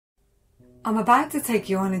I'm about to take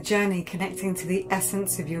you on a journey connecting to the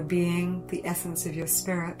essence of your being, the essence of your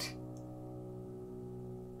spirit,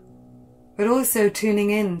 but also tuning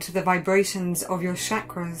in to the vibrations of your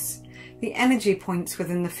chakras, the energy points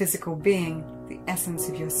within the physical being, the essence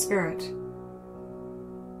of your spirit.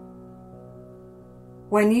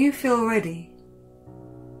 When you feel ready,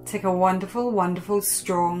 take a wonderful,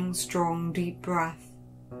 strong, deep breath.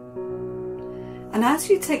 And as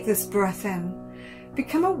you take this breath in,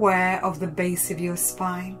 become aware of the base of your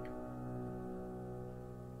spine.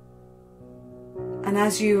 And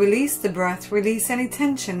as you release the breath, release any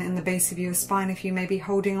tension in the base of your spine if you may be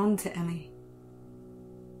holding on to any.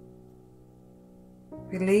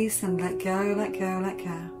 Release and let go, let go, let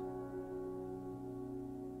go.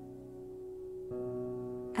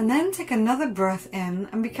 And then take another breath in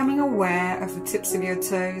and becoming aware of the tips of your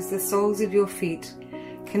toes, the soles of your feet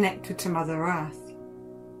connected to Mother Earth.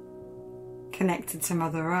 Connected to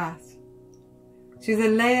Mother Earth, through the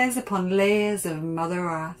layers upon layers of Mother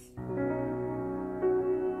Earth.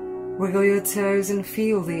 Wiggle your toes and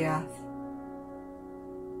feel the earth.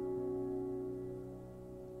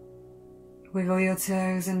 Wiggle your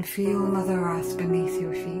toes and feel Mother Earth beneath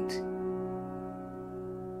your feet.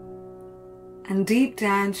 And deep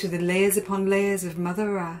down through the layers upon layers of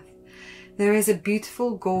Mother Earth, there is a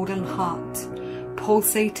beautiful golden heart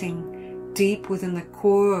pulsating deep within the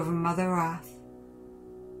core of Mother Earth.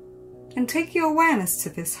 And take your awareness to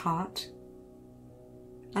this heart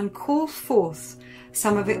and call forth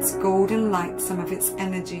some of its golden light, some of its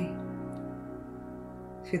energy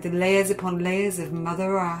through the layers upon layers of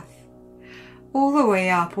Mother Earth, all the way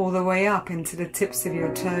up into the tips of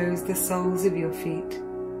your toes, the soles of your feet.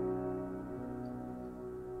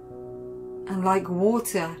 And like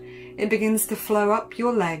water, it begins to flow up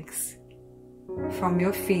your legs, from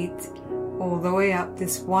your feet all the way up,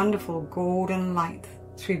 this wonderful golden light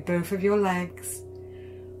through both of your legs,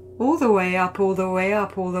 all the way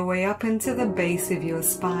up into the base of your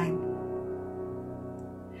spine.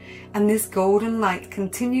 And this golden light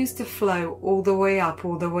continues to flow all the way up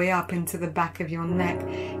into the back of your neck,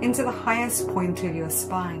 into the highest point of your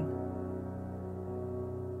spine.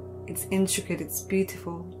 It's intricate, it's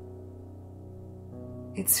beautiful.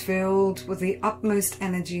 It's filled with the utmost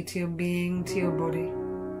energy to your being, to your body.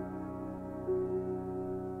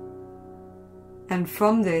 And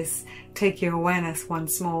from this, take your awareness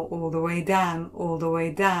once more all the way down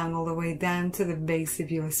to the base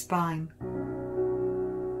of your spine.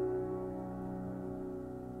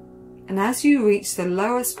 And as you reach the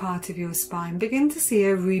lowest part of your spine, begin to see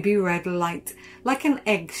a ruby red light, like an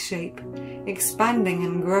egg shape, expanding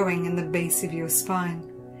and growing in the base of your spine.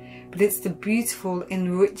 But it's the beautiful,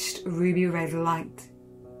 enriched ruby red light.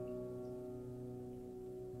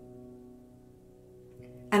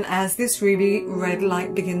 And as this ruby red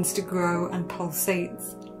light begins to grow and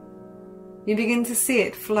pulsates, you begin to see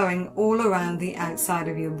it flowing all around the outside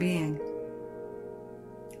of your being.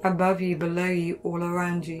 Above you, below you, all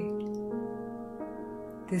around you.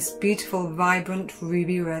 This beautiful, vibrant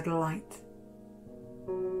ruby red light.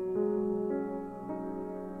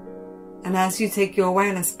 And as you take your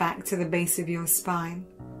awareness back to the base of your spine,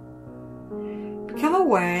 become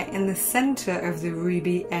aware in the center of the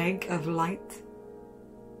ruby egg of light,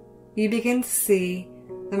 you begin to see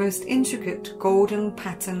the most intricate golden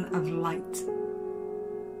pattern of light.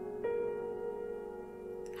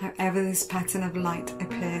 However this pattern of light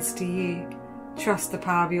appears to you, trust the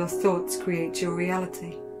power of your thoughts create your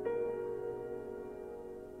reality.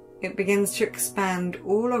 It begins to expand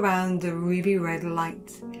all around the ruby red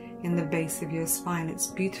light in the base of your spine. It's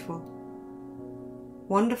beautiful,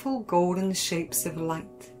 wonderful golden shapes of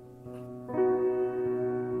light.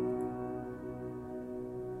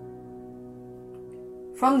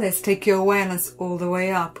 From this, take your awareness all the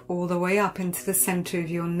way up into the center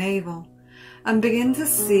of your navel, and begin to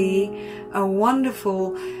see a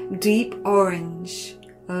wonderful deep orange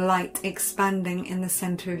light expanding in the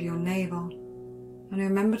center of your navel. And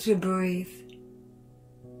remember to breathe.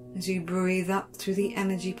 As you breathe up through the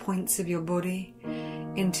energy points of your body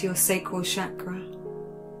into your sacral chakra,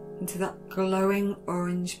 into that glowing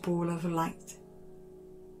orange ball of light.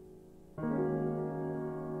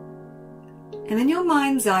 And in your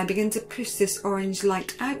mind's eye, begin to push this orange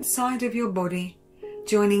light outside of your body,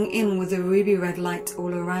 joining in with the ruby red light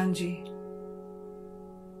all around you.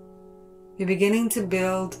 You're beginning to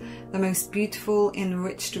build the most beautiful,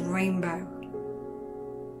 enriched rainbow.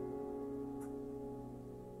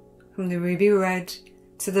 From the ruby red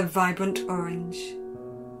to the vibrant orange.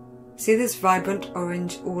 See this vibrant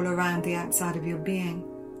orange all around the outside of your being.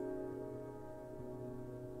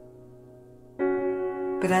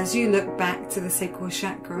 But as you look back to the sacral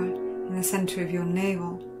chakra, in the center of your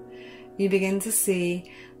navel, you begin to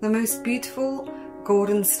see the most beautiful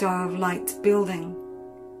golden star of light building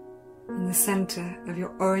in the center of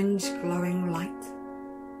your orange glowing light.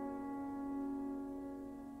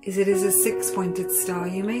 As it is a six-pointed star,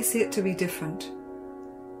 you may see it to be different,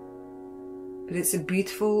 but it's a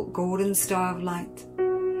beautiful golden star of light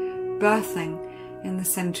birthing in the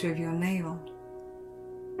center of your navel,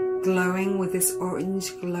 glowing with this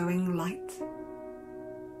orange glowing light.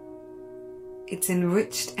 Its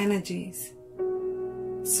enriched energies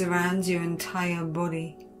surround your entire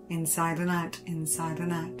body, inside and out, inside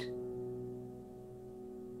and out.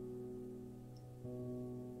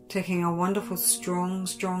 Taking a wonderful,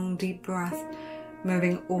 strong, deep breath,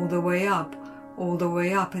 moving all the way up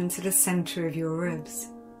into the center of your ribs.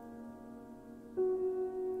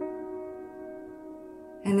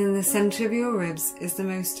 And in the center of your ribs is the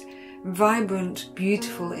most vibrant,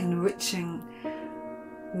 beautiful, enriching,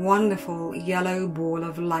 wonderful yellow ball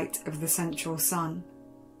of light of the central sun.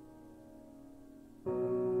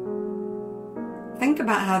 Think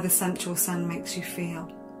about how the central sun makes you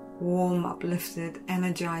feel. Warm, uplifted,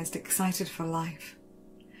 energized, excited for life.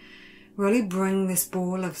 Really bring this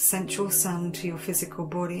ball of central sun to your physical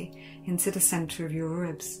body, into the center of your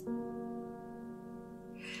ribs.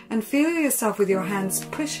 And feel yourself with your hands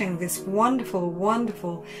pushing this wonderful,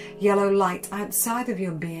 wonderful yellow light outside of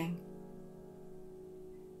your being.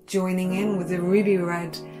 Joining in with the ruby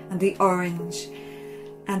red and the orange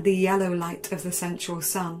and the yellow light of the central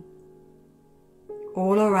sun,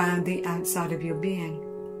 all around the outside of your being.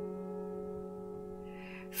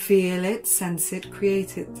 Feel it, sense it,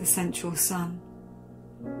 create it, the central sun.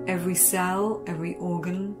 Every cell, every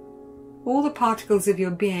organ, all the particles of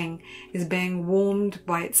your being is being warmed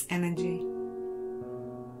by its energy.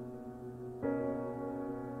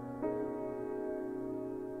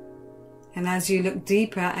 And as you look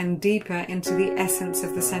deeper and deeper into the essence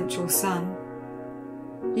of the central sun,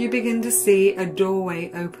 you begin to see a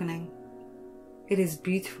doorway opening. It is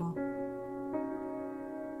beautiful.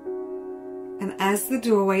 And as the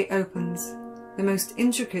doorway opens, the most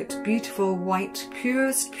intricate, beautiful, white,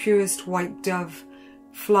 purest white dove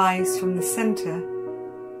flies from the center,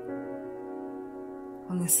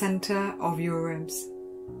 on the center of your ribs.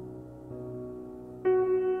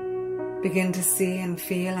 Begin to see and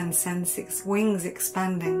feel and sense its wings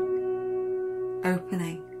expanding,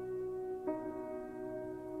 opening.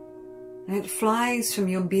 And it flies from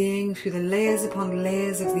your being through the layers upon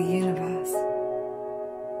layers of the universe.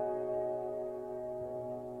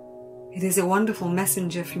 It is a wonderful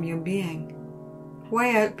messenger from your being,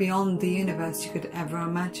 way out beyond the universe you could ever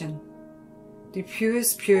imagine. The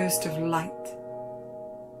purest of light,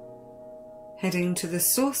 heading to the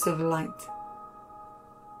source of light,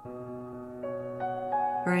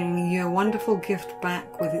 bringing you a wonderful gift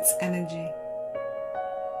back with its energy.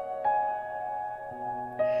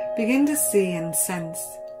 Begin to see and sense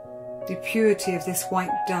the purity of this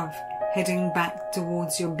white dove heading back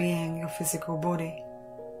towards your being, your physical body.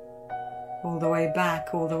 All the way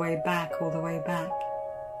back, all the way back, all the way back.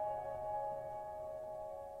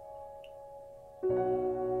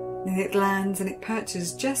 And it lands and it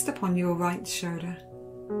perches just upon your right shoulder.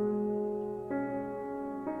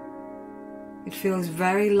 It feels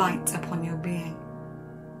very light upon your being.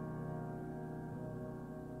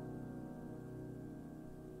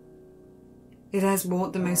 It has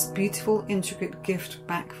brought the most beautiful, intricate gift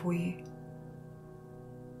back for you.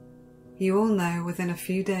 You will know within a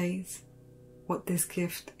few days what this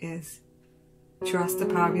gift is. Trust the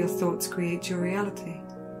power of your thoughts create your reality.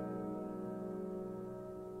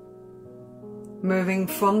 Moving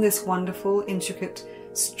from this wonderful, intricate,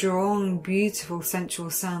 strong, beautiful central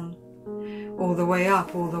sun, all the way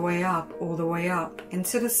up, all the way up, all the way up,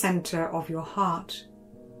 into the center of your heart.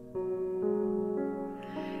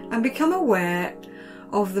 And become aware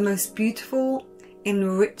of the most beautiful,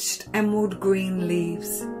 enriched emerald green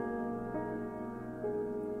leaves.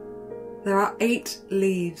 There are 8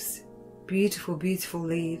 leaves, beautiful, beautiful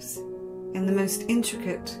leaves, in the most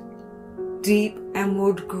intricate, deep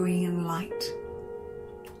emerald green light.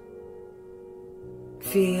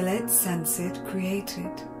 Feel it, sense it, create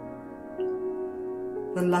it.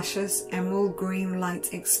 The luscious emerald green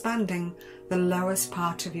light expanding the lowest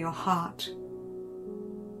part of your heart.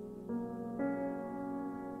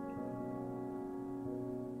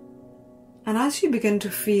 And as you begin to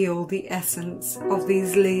feel the essence of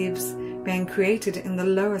these leaves being created in the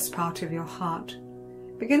lowest part of your heart,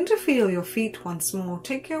 begin to feel your feet once more.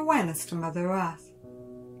 Take your awareness to Mother Earth.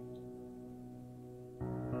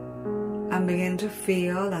 And begin to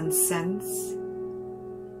feel and sense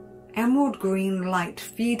emerald green light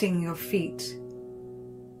feeding your feet,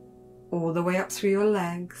 all the way up through your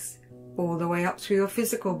legs, all the way up through your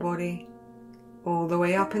physical body, all the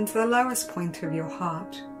way up into the lowest point of your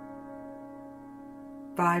heart.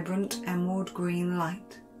 Vibrant emerald green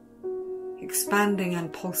light, expanding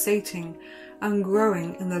and pulsating and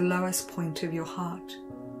growing in the lowest point of your heart.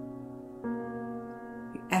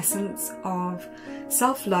 The essence of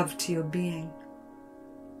self-love to your being.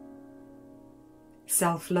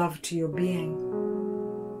 Self-love to your being.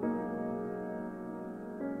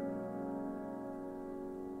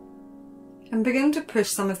 And begin to push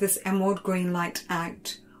some of this emerald green light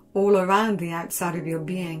out, all around the outside of your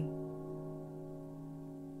being.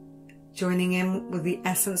 Joining in with the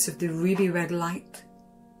essence of the ruby red light,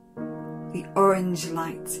 the orange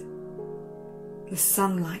light, the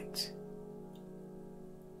sunlight,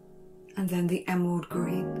 and then the emerald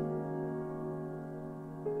green.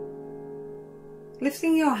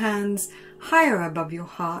 Lifting your hands higher above your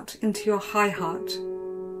heart into your high heart,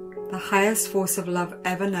 the highest force of love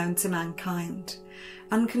ever known to mankind,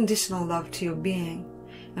 unconditional love to your being,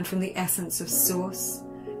 and from the essence of Source,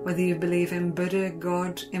 whether you believe in Buddha,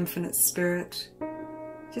 God, Infinite Spirit,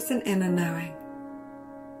 just an inner knowing.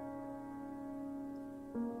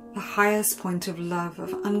 The highest point of love,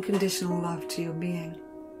 of unconditional love to your being.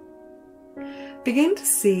 Begin to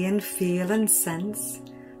see and feel and sense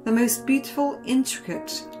the most beautiful,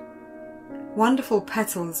 intricate, wonderful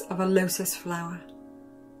petals of a lotus flower.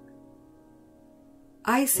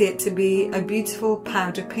 I see it to be a beautiful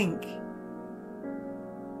powder pink.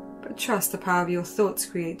 But trust the power of your thoughts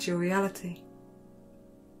creates your reality.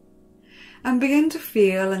 And begin to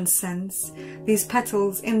feel and sense these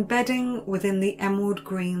petals embedding within the emerald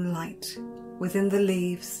green light, within the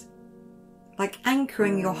leaves, like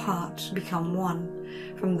anchoring your heart to become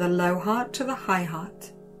one, from the low heart to the high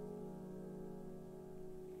heart.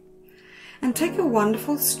 And take a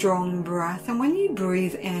wonderful strong breath, and when you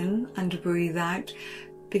breathe in and breathe out,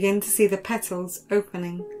 begin to see the petals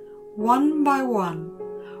opening one by one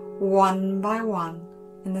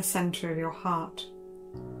in the center of your heart.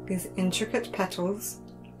 These intricate petals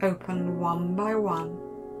open one by one.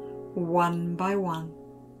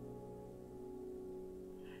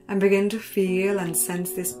 And begin to feel and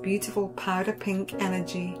sense this beautiful powder pink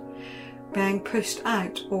energy being pushed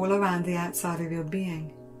out all around the outside of your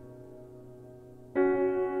being.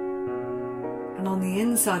 And on the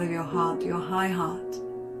inside of your heart, your high heart,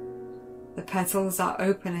 the petals are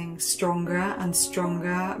opening stronger and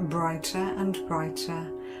stronger, brighter and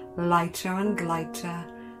brighter, lighter and lighter,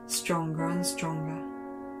 stronger and stronger.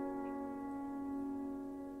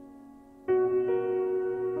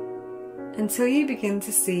 Until you begin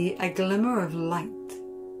to see a glimmer of light.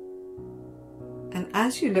 And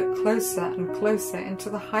as you look closer and closer into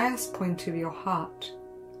the highest point of your heart,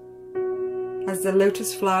 as the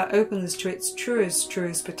lotus flower opens to its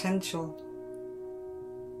truest potential,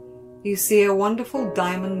 you see a wonderful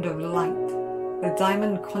diamond of light, the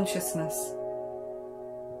diamond consciousness.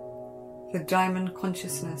 The diamond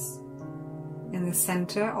consciousness in the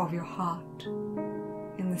center of your heart,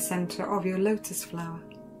 in the center of your lotus flower.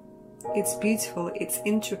 It's beautiful, it's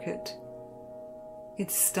intricate,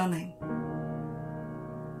 it's stunning.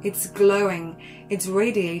 It's glowing, it's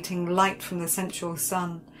radiating light from the central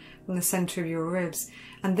sun, from the center of your ribs,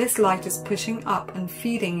 and this light is pushing up and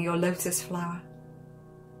feeding your lotus flower.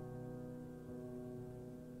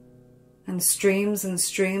 And streams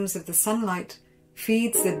of the sunlight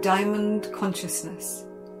feeds the diamond consciousness,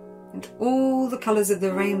 and all the colors of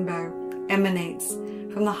the rainbow emanates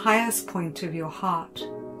from the highest point of your heart.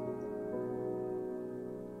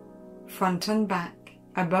 Front and back,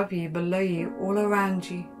 above you, below you, all around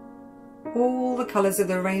you, all the colors of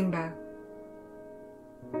the rainbow,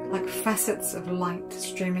 like facets of light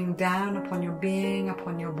streaming down upon your being,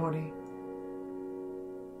 upon your body.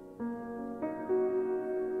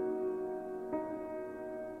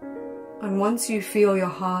 And once you feel your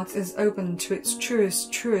heart is open to its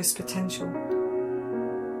truest potential,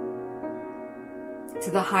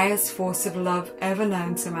 to the highest force of love ever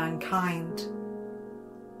known to mankind,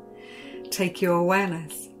 take your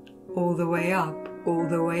awareness all the way up, all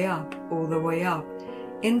the way up, all the way up,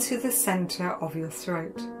 into the center of your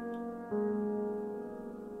throat.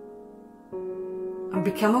 And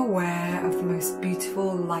become aware of the most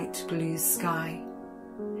beautiful light blue sky,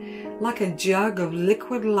 like a jug of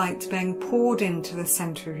liquid light being poured into the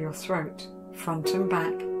center of your throat, front and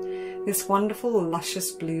back. This wonderful,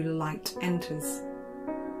 luscious blue light enters.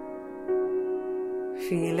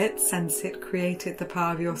 Feel it, sense it, create it. The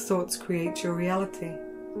power of your thoughts creates your reality.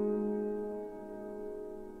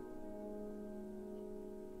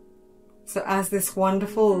 So as this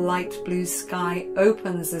wonderful light blue sky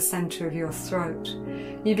opens the center of your throat,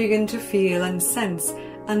 you begin to feel and sense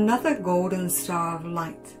another golden star of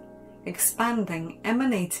light, expanding,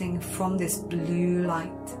 emanating from this blue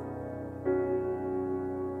light.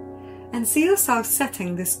 And see yourself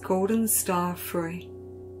setting this golden star free.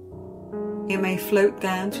 It may float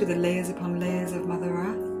down through the layers upon layers of Mother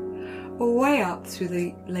Earth, or way up through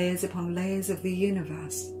the layers upon layers of the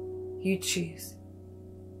universe. You choose.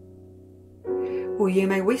 Or you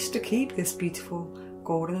may wish to keep this beautiful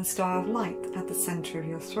golden star of light at the center of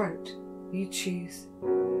your throat. You choose.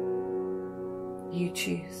 You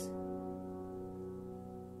choose.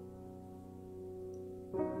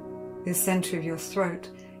 The center of your throat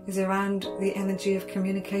is around the energy of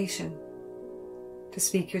communication, to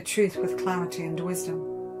speak your truth with clarity and wisdom,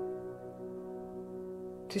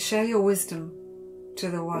 to share your wisdom to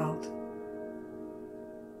the world.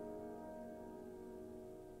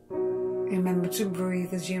 Remember to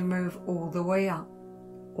breathe as you move all the way up,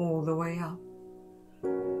 all the way up,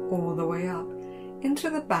 all the way up, into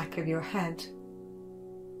the back of your head,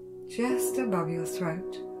 just above your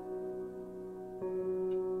throat.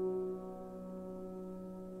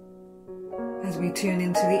 As we tune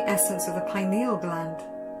into the essence of the pineal gland,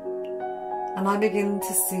 and I begin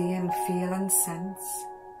to see and feel and sense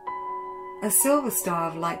a silver star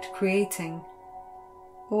of light creating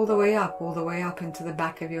all the way up into the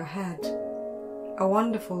back of your head. A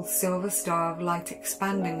wonderful silver star of light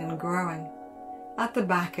expanding and growing at the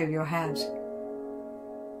back of your head.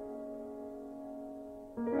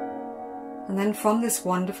 And then from this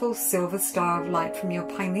wonderful silver star of light from your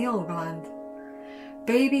pineal gland,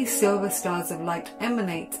 baby silver stars of light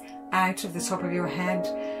emanate out of the top of your head,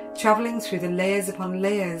 traveling through the layers upon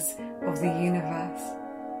layers of the universe,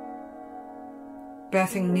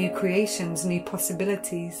 birthing new creations, new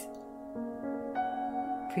possibilities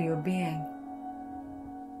for your being.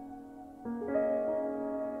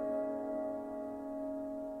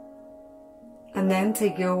 And then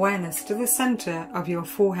take your awareness to the center of your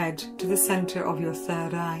forehead, to the center of your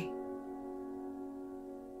third eye.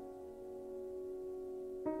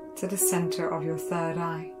 To the center of your third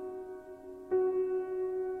eye,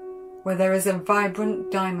 where there is a vibrant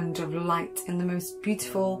diamond of light in the most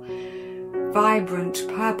beautiful, vibrant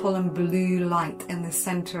purple and blue light in the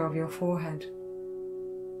center of your forehead,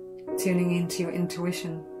 tuning into your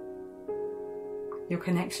intuition, your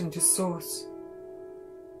connection to Source,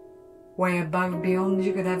 way above, beyond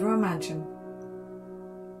you could ever imagine.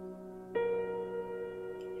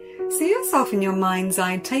 See yourself in your mind's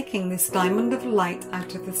eye taking this diamond of light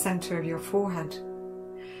out of the center of your forehead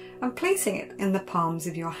and placing it in the palms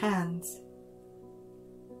of your hands.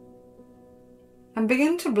 And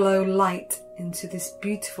begin to blow light into this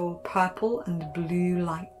beautiful purple and blue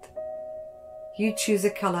light. You choose a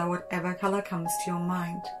colour, whatever colour comes to your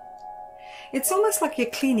mind. It's almost like you're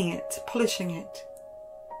cleaning it, polishing it.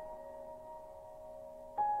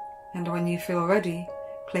 And when you feel ready,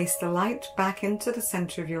 place the light back into the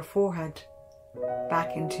center of your forehead,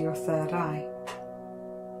 back into your third eye.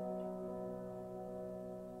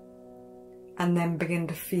 And then begin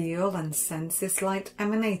to feel and sense this light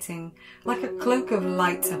emanating like a cloak of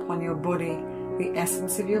light upon your body, the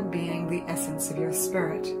essence of your being, the essence of your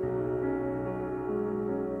spirit.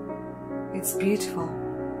 It's beautiful.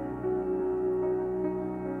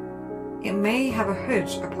 It may have a hood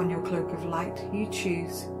upon your cloak of light, you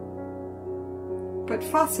choose. But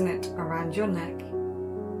fasten it around your neck.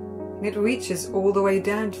 And it reaches all the way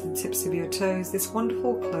down to the tips of your toes, this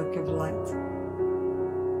wonderful cloak of light.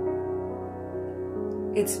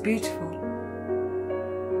 It's beautiful.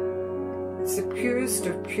 It's the purest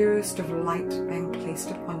of light being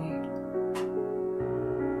placed upon you.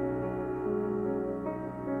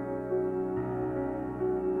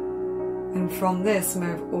 And from this,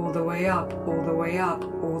 move all the way up, all the way up,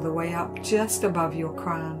 all the way up, just above your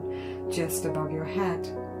crown, just above your head.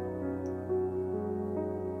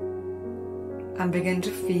 And begin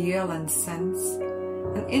to feel and sense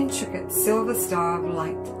an intricate silver star of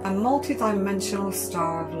light, a multi-dimensional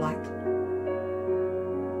star of light,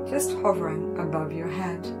 just hovering above your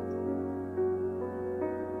head.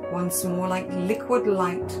 Once more, like liquid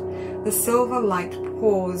light, the silver light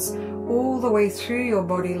pours all the way through your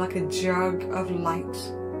body like a jug of light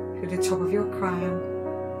to the top of your crown,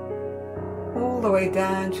 all the way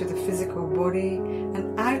down to the physical body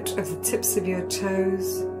and out of the tips of your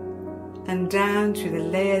toes and down through the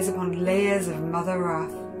layers upon layers of Mother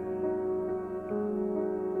Earth,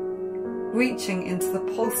 reaching into the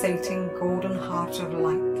pulsating golden heart of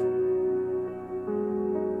light.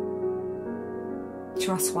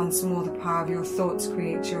 Trust once more the power of your thoughts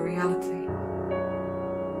create your reality.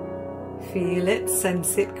 Feel it,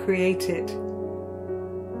 sense it, create it.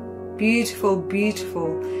 Beautiful,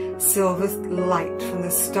 beautiful silver light from the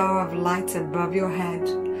star of light above your head,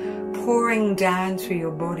 pouring down through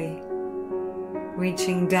your body,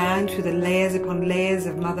 reaching down through the layers upon layers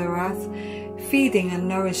of Mother Earth, feeding and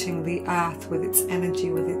nourishing the earth with its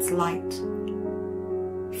energy, with its light,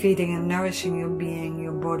 feeding and nourishing your being,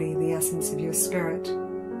 your body, the essence of your spirit.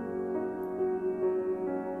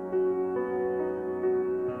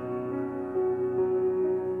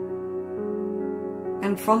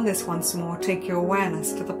 And from this once more, take your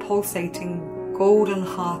awareness to the pulsating golden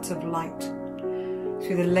heart of light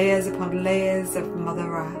through the layers upon layers of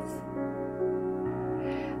Mother Earth.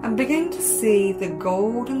 And begin to see the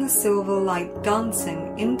gold and the silver light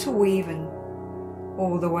dancing, interweaving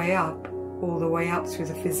all the way up through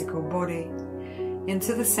the physical body,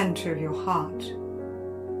 into the center of your heart,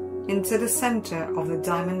 into the center of the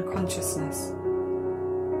diamond consciousness.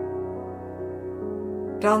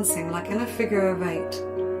 Dancing like in a figure of 8,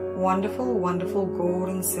 wonderful, wonderful gold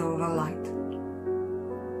and silver light,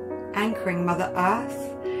 anchoring Mother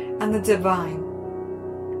Earth and the divine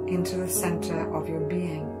into the center of your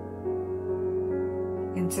being,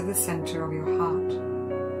 into the center of your heart.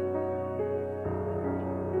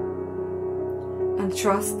 And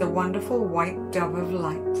trust the wonderful white dove of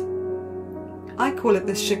light. I call it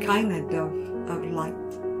the Shekinah dove of light.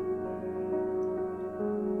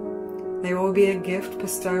 They will be a gift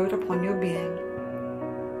bestowed upon your being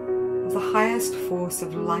of the highest force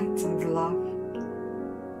of light and love.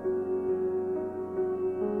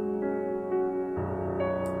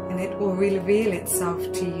 And it will reveal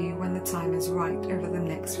itself to you when the time is right, over the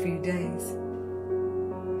next few days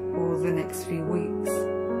or the next few weeks.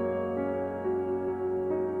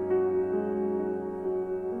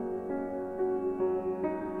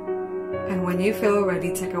 And when you feel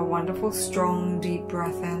ready, take a wonderful, strong, deep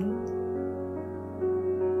breath in.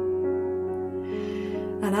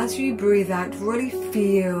 And as you breathe out, really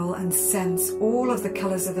feel and sense all of the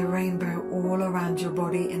colors of the rainbow all around your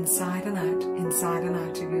body, inside and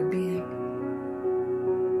out of your being.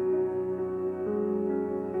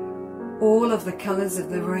 All of the colors of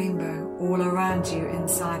the rainbow all around you,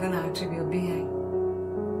 inside and out of your being.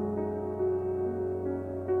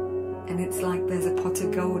 And it's like there's a pot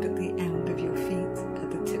of gold at the end of your feet,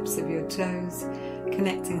 at the tips of your toes,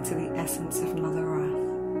 connecting to the essence of Mother Earth.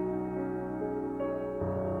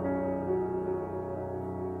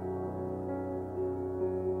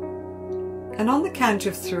 And on the count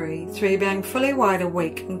of 3, being fully wide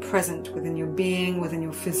awake and present within your being, within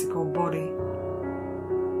your physical body.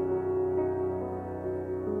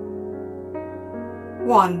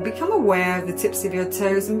 1, become aware of the tips of your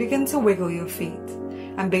toes and begin to wiggle your feet.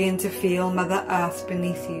 And begin to feel Mother Earth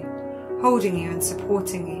beneath you, holding you and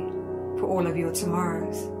supporting you for all of your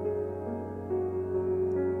tomorrows.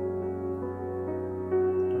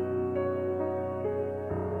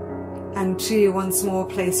 And 2, once more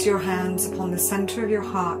place your hands upon the center of your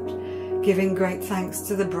heart, giving great thanks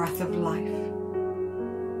to the breath of life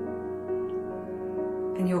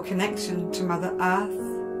and your connection to Mother Earth,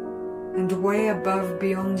 and way above,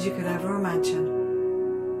 beyond you could ever imagine.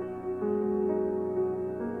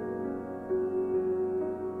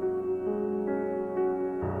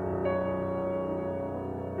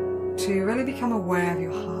 To really become aware of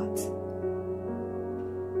your heart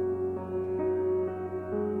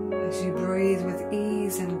as you breathe with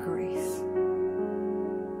ease and grace.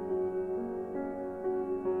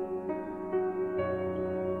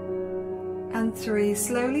 And 3,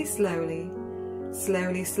 slowly,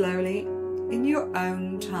 in your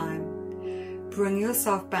own time, bring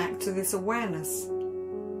yourself back to this awareness,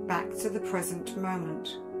 back to the present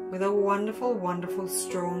moment, with a wonderful, wonderful,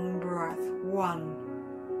 strong breath. 1,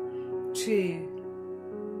 2,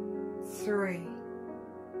 3.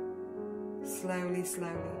 Slowly.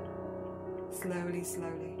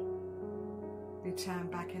 Return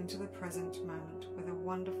back into the present moment with a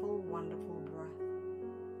wonderful, wonderful breath.